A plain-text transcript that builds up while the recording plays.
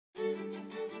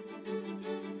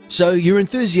So you're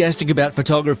enthusiastic about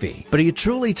photography, but are you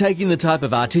truly taking the type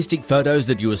of artistic photos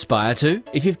that you aspire to?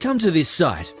 If you've come to this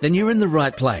site, then you're in the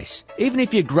right place. Even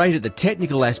if you're great at the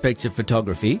technical aspects of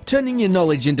photography, turning your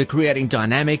knowledge into creating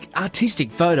dynamic,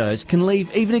 artistic photos can leave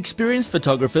even experienced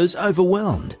photographers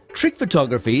overwhelmed. Trick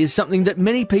photography is something that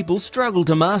many people struggle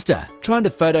to master. Trying to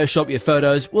Photoshop your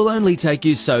photos will only take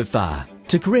you so far.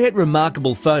 To create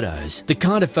remarkable photos, the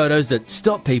kind of photos that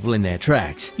stop people in their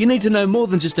tracks, you need to know more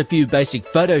than just a few basic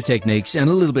photo techniques and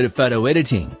a little bit of photo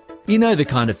editing. You know the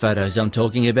kind of photos I'm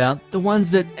talking about, the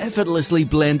ones that effortlessly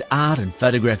blend art and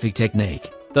photographic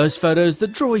technique. Those photos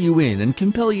that draw you in and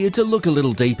compel you to look a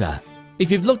little deeper.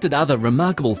 If you've looked at other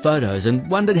remarkable photos and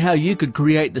wondered how you could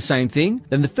create the same thing,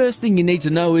 then the first thing you need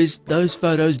to know is those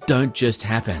photos don't just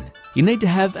happen. You need to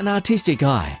have an artistic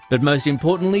eye, but most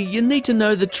importantly, you need to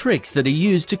know the tricks that are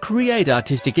used to create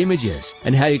artistic images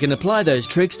and how you can apply those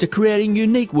tricks to creating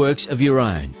unique works of your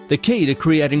own. The key to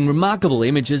creating remarkable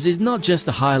images is not just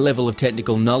a high level of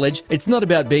technical knowledge, it's not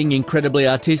about being incredibly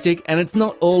artistic, and it's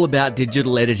not all about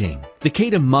digital editing. The key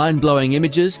to mind-blowing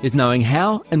images is knowing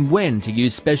how and when to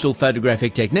use special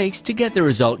photographic techniques to get the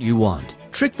result you want.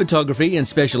 Trick photography and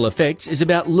special effects is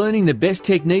about learning the best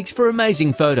techniques for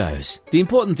amazing photos. The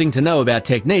important thing to know about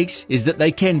techniques is that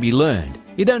they can be learned.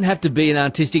 You don't have to be an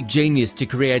artistic genius to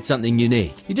create something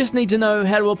unique. You just need to know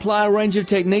how to apply a range of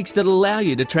techniques that allow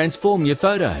you to transform your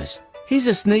photos. Here's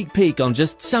a sneak peek on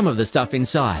just some of the stuff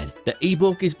inside. The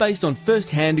ebook is based on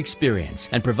first-hand experience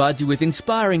and provides you with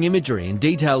inspiring imagery and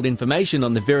detailed information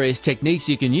on the various techniques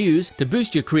you can use to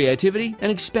boost your creativity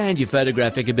and expand your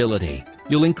photographic ability.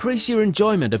 You'll increase your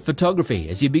enjoyment of photography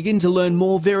as you begin to learn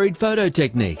more varied photo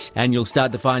techniques, and you'll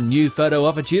start to find new photo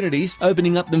opportunities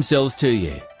opening up themselves to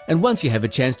you. And once you have a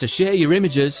chance to share your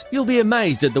images, you'll be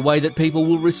amazed at the way that people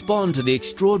will respond to the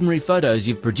extraordinary photos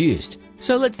you've produced.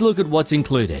 So let's look at what's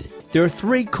included. There are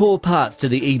 3 core parts to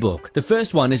the ebook. The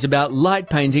first one is about light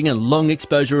painting and long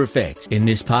exposure effects. In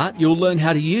this part, you'll learn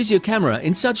how to use your camera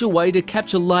in such a way to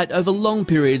capture light over long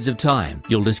periods of time.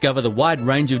 You'll discover the wide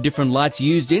range of different lights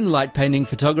used in light painting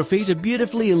photography to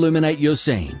beautifully illuminate your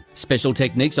scene. Special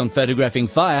techniques on photographing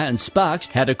fire and sparks,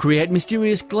 how to create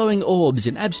mysterious glowing orbs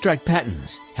in abstract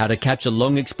patterns, how to capture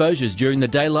long exposures during the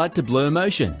daylight to blur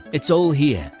motion. It's all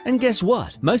here. And guess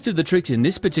what? Most of the tricks in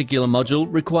this particular module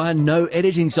require no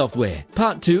editing software.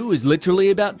 Part 2 is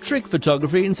literally about trick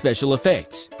photography and special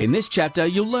effects. In this chapter,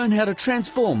 you'll learn how to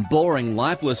transform boring,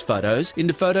 lifeless photos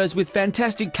into photos with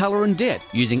fantastic color and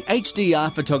depth using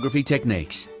HDR photography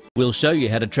techniques. We'll show you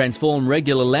how to transform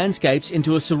regular landscapes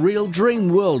into a surreal dream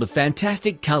world of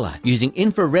fantastic color using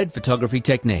infrared photography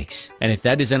techniques. And if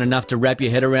that isn't enough to wrap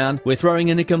your head around, we're throwing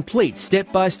in a complete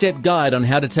step-by-step guide on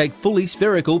how to take fully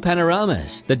spherical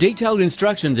panoramas. The detailed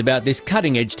instructions about this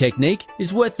cutting-edge technique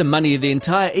is worth the money of the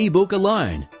entire ebook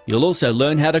alone. You'll also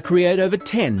learn how to create over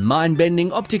 10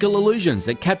 mind-bending optical illusions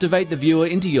that captivate the viewer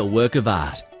into your work of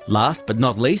art. Last but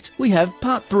not least, we have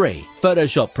Part 3,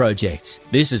 Photoshop Projects.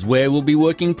 This is where we'll be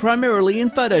working primarily in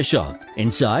Photoshop.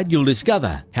 Inside, you'll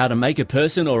discover how to make a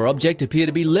person or object appear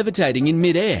to be levitating in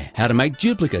mid-air, how to make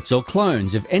duplicates or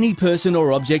clones of any person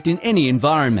or object in any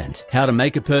environment, how to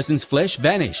make a person's flesh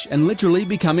vanish and literally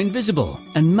become invisible,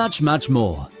 and much, much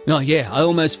more. Oh yeah, I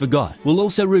almost forgot. We'll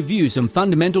also review some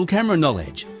fundamental camera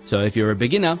knowledge. So if you're a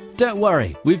beginner, don't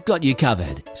worry, we've got you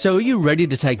covered. So are you ready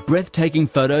to take breathtaking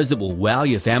photos that will wow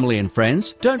your family and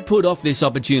friends? Don't put off this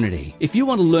opportunity. If you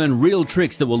want to learn real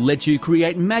tricks that will let you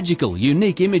create magical,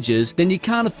 unique images, then you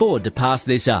can't afford to pass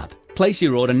this up. Place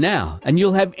your order now and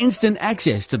you'll have instant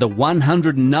access to the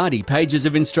 190 pages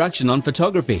of instruction on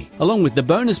photography, along with the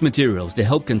bonus materials to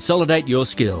help consolidate your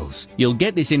skills. You'll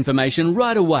get this information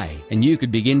right away and you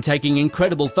could begin taking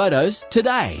incredible photos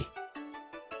today.